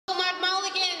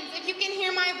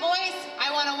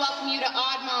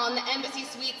Oddmall and the Embassy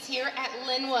Suites here at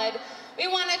Lynnwood. We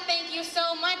want to thank you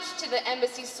so much to the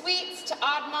Embassy Suites, to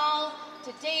Oddmall,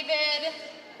 to David,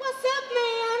 what's up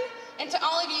man, and to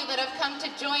all of you that have come to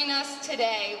join us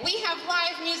today. We have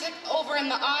live music over in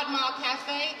the Oddmall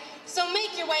Cafe, so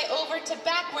make your way over to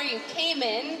back where you came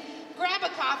in, grab a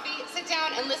coffee, sit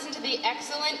down and listen to the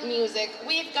excellent music.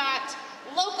 We've got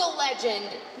local legend,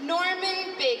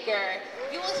 Norman Baker.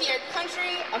 You will hear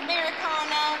country,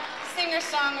 Americana,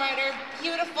 singer-songwriter,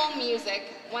 beautiful music.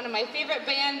 One of my favorite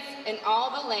bands in all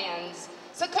the lands.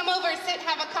 So come over, sit,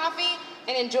 have a coffee,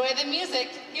 and enjoy the music.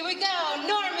 Here we go,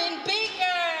 Norman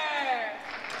Baker!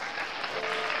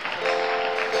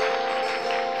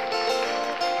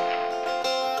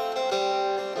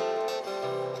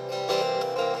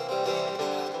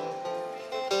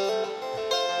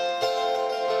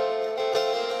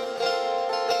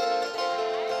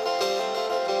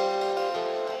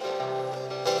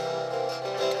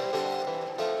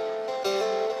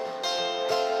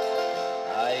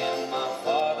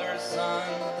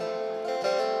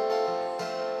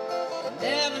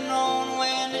 Never known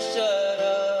when to shut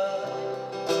up.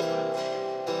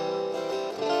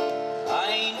 I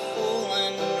ain't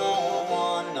fooling no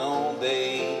one, no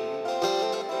babe.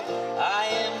 I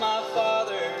am my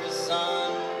father's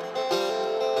son.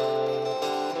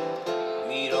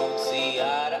 We don't see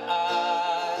eye to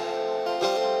eye.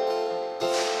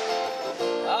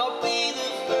 I'll be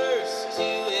the first to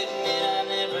admit I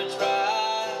never tried.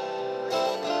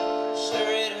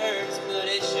 Sure it hurts, but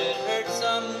it should hurt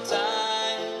sometime.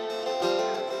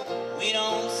 We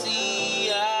don't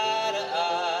see eye to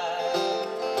eye.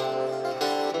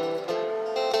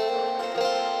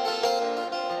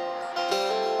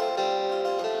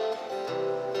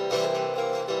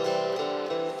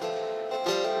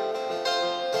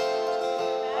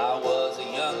 I was a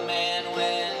young man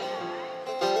when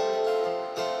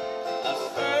I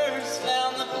first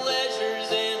found the pleasures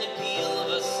and appeal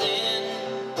of a sin.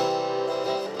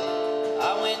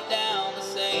 I went down the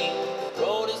same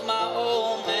road as my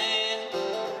old man.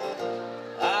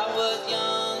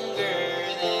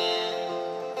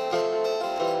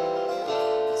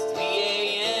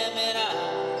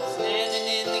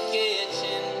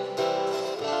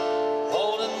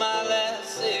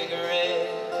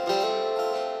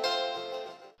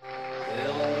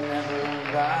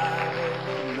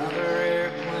 Another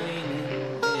airplane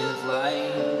in his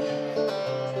life.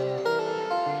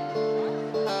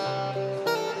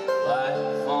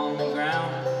 Life on the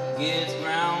ground gives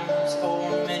grounds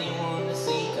for anyone to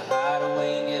seek a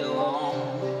hideaway and get along.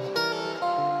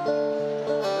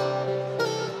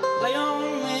 Play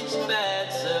on with your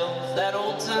bad self, that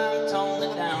old time tone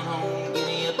it down home,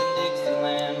 giddy up in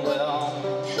Dixieland, well.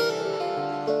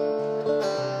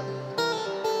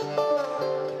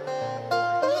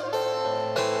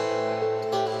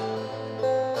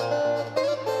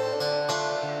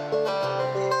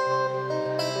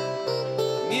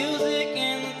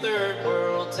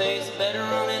 Tastes better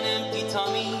on an empty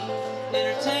tummy.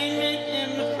 Entertainment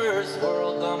in the first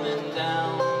world dumbing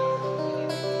down.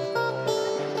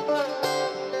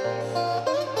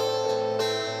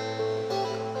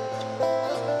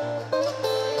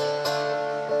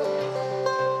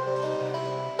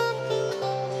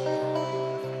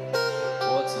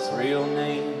 What's his real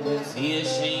name? Is he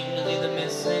ashamed to be the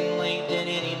missing link? Did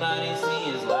anybody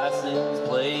see his license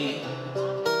plate?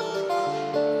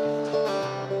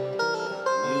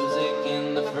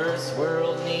 First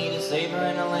world need a saber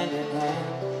and a lending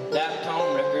hand.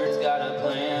 Daptone Records got a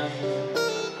plan.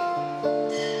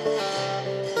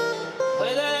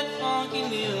 Play that funky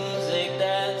music,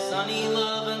 that sunny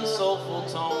love and soulful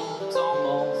tone that's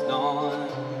almost gone.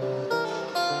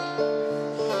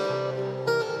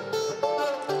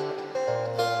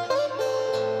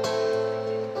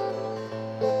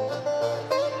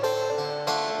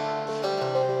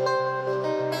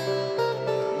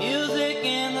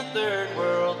 Third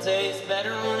world tastes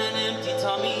better on an empty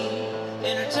tummy.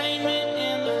 Entertainment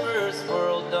in the first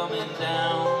world dumbing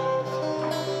down.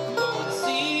 I'm going to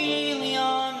see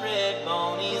Leon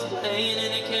Redbone, he's playing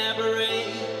in a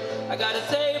cabaret. I got a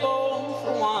table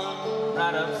for one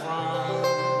right up front.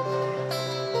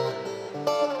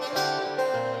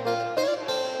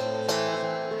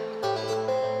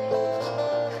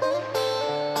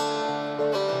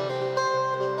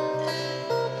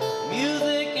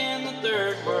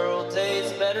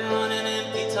 Tastes better on an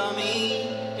empty tummy.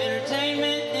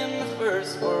 Entertainment in the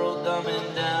first world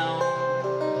dumbing down.